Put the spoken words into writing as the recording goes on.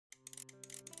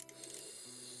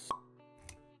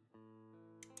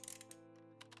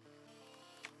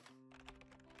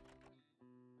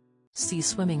Sea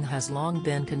swimming has long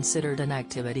been considered an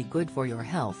activity good for your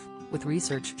health, with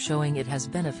research showing it has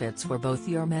benefits for both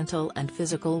your mental and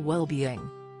physical well-being.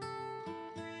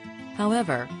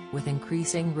 However, with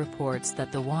increasing reports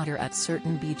that the water at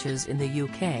certain beaches in the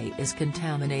UK is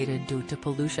contaminated due to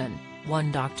pollution,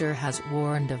 one doctor has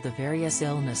warned of the various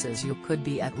illnesses you could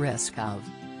be at risk of.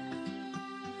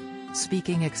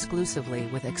 Speaking exclusively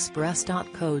with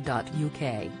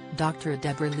Express.co.uk, Dr.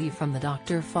 Deborah Lee from the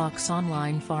Dr. Fox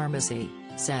Online Pharmacy,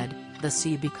 said, "The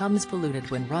sea becomes polluted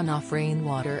when runoff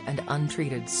rainwater and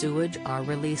untreated sewage are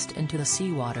released into the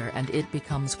seawater, and it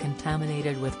becomes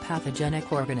contaminated with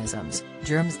pathogenic organisms,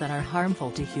 germs that are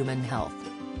harmful to human health."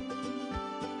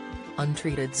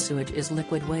 Untreated sewage is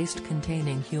liquid waste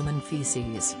containing human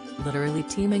feces, literally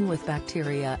teeming with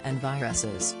bacteria and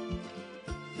viruses.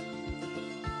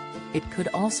 It could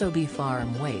also be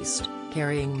farm waste,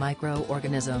 carrying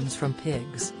microorganisms from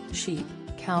pigs, sheep,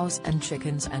 cows and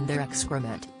chickens and their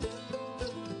excrement.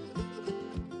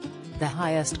 The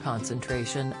highest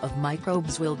concentration of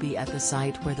microbes will be at the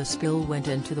site where the spill went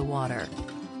into the water.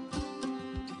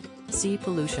 Sea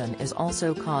pollution is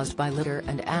also caused by litter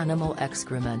and animal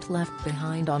excrement left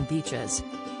behind on beaches.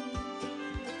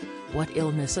 What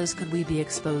illnesses could we be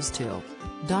exposed to?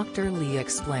 Dr. Lee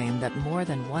explained that more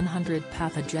than 100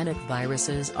 pathogenic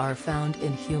viruses are found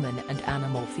in human and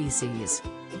animal feces.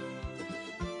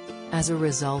 As a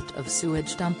result of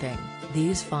sewage dumping,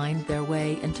 these find their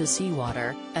way into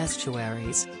seawater,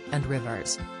 estuaries, and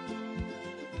rivers.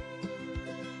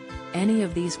 Any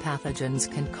of these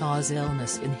pathogens can cause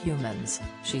illness in humans,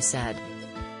 she said.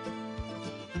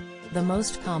 The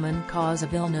most common cause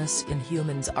of illness in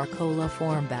humans are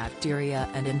coliform bacteria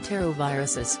and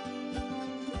enteroviruses.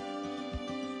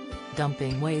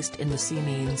 Dumping waste in the sea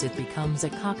means it becomes a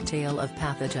cocktail of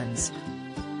pathogens.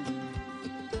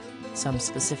 Some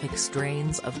specific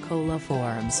strains of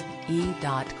coliforms, E.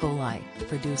 coli,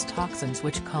 produce toxins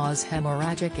which cause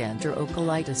hemorrhagic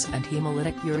enterocolitis and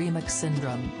hemolytic uremic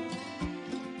syndrome.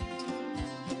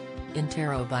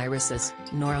 Enteroviruses,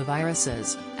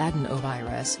 noroviruses,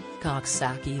 adenovirus,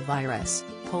 Coxsackie virus,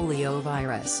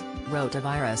 poliovirus,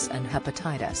 rotavirus and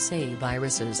hepatitis A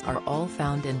viruses are all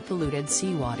found in polluted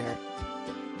seawater.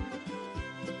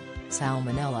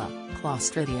 Salmonella,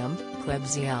 Clostridium,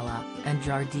 Klebsiella, and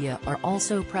Giardia are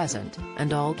also present,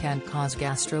 and all can cause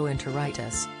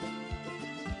gastroenteritis.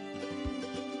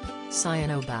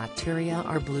 Cyanobacteria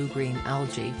are blue-green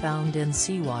algae found in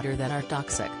seawater that are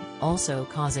toxic, also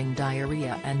causing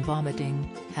diarrhea and vomiting,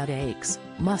 headaches,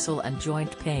 muscle and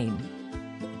joint pain.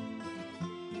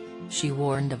 She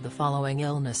warned of the following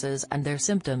illnesses and their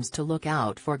symptoms to look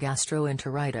out for: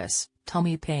 gastroenteritis,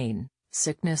 tummy pain,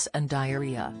 sickness and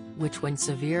diarrhea, which when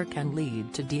severe can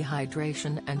lead to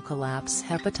dehydration and collapse;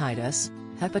 hepatitis.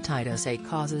 Hepatitis A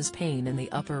causes pain in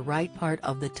the upper right part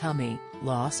of the tummy,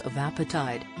 loss of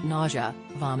appetite, nausea,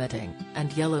 vomiting,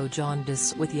 and yellow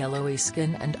jaundice with yellowy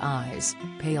skin and eyes,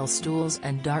 pale stools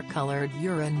and dark-colored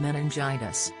urine.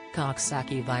 Meningitis.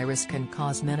 Coxsackie virus can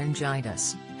cause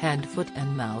meningitis, hand, foot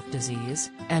and mouth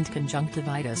disease, and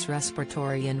conjunctivitis.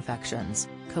 Respiratory infections,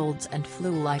 colds and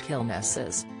flu-like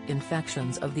illnesses,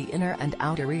 infections of the inner and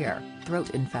outer ear,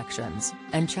 throat infections,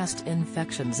 and chest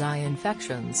infections. Eye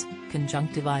infections,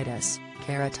 conjunctivitis,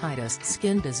 keratitis.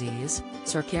 Skin disease,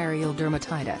 cercarial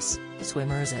dermatitis,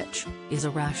 swimmer's itch, is a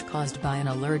rash caused by an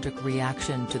allergic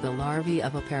reaction to the larvae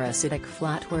of a parasitic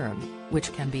flatworm,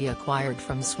 which can be acquired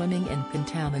from swimming in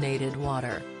contaminated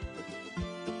water.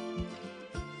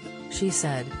 She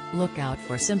said, look out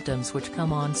for symptoms which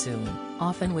come on soon,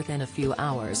 often within a few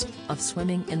hours, of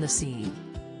swimming in the sea.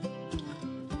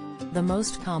 The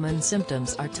most common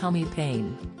symptoms are tummy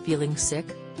pain, feeling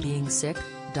sick, being sick,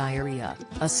 diarrhea,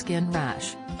 a skin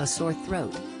rash, a sore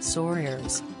throat, sore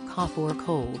ears, cough or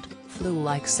cold,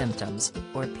 flu-like symptoms,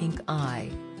 or pink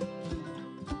eye.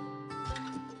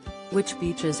 Which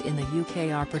beaches in the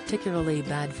UK are particularly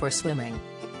bad for swimming?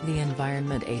 The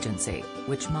Environment Agency,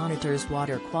 which monitors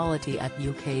water quality at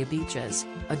UK beaches,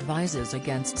 advises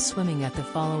against swimming at the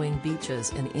following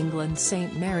beaches in England: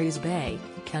 St Mary's Bay,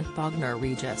 Kent Bognor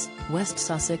Regis, West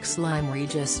Sussex Lyme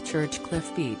Regis, Church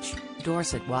Cliff Beach,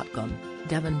 Dorset Watcombe,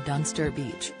 Devon Dunster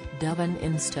Beach, Devon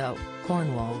Instow,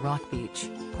 Cornwall Rock Beach,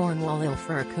 Cornwall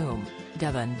Ilfracombe,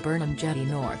 Devon Burnham Jetty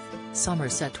North,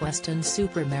 Somerset Weston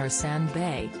Supermare Sand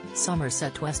Bay,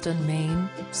 Somerset Weston Main,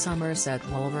 Somerset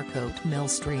Wolvercote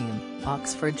Millstream,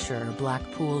 Oxfordshire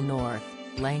Blackpool North,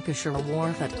 Lancashire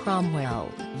Wharf at Cromwell,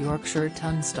 Yorkshire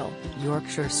Tunstall,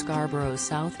 Yorkshire Scarborough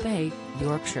South Bay,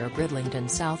 Yorkshire Bridlington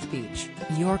South Beach,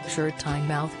 Yorkshire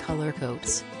Tynemouth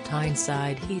Cullercoats,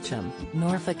 Tyneside Heacham,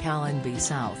 Norfolk Allenby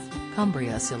South,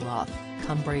 Cumbria Silloth,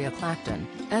 Cumbria Clacton,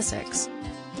 Essex.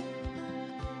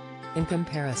 In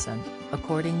comparison,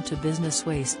 according to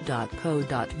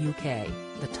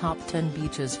businesswaste.co.uk, the top 10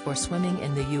 beaches for swimming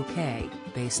in the UK,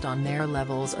 based on their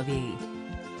levels of E.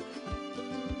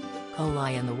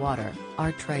 coli in the water,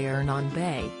 are Treyernon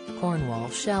Bay, Cornwall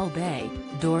Shell Bay,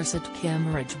 Dorset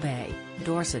Kimmeridge Bay,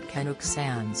 Dorset Kennock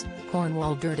Sands,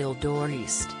 Cornwall Durdledore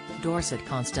East, Dorset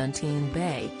Constantine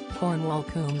Bay, Cornwall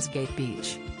Coombsgate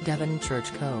Beach, Devon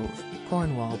Church Cove,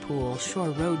 Cornwall Pool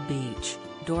Shore Road Beach,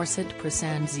 Dorset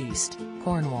Presands East,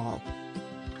 Cornwall.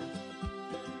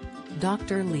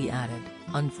 Dr. Lee added,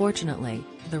 "Unfortunately,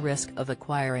 the risk of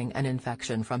acquiring an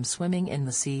infection from swimming in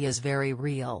the sea is very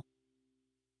real."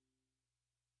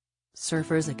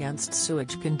 Surfers Against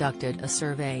Sewage conducted a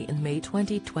survey in May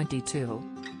 2022.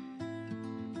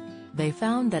 They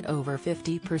found that over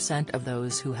 50% of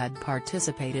those who had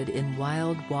participated in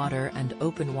wild water and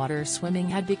open water swimming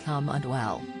had become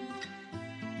unwell.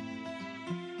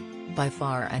 By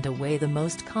far and away the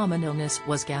most common illness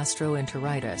was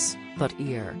gastroenteritis, but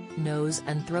ear, nose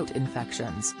and throat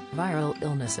infections, viral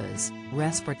illnesses,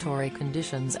 respiratory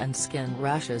conditions and skin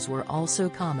rashes were also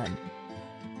common.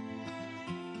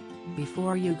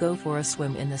 Before you go for a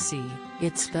swim in the sea,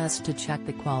 it's best to check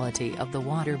the quality of the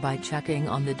water by checking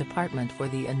on the Department for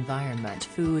the Environment,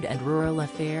 Food and Rural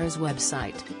Affairs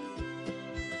website.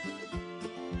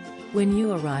 When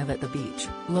you arrive at the beach,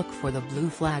 look for the blue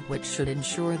flag, which should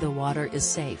ensure the water is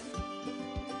safe.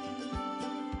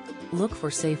 Look for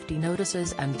safety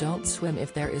notices and don't swim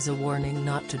if there is a warning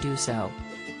not to do so.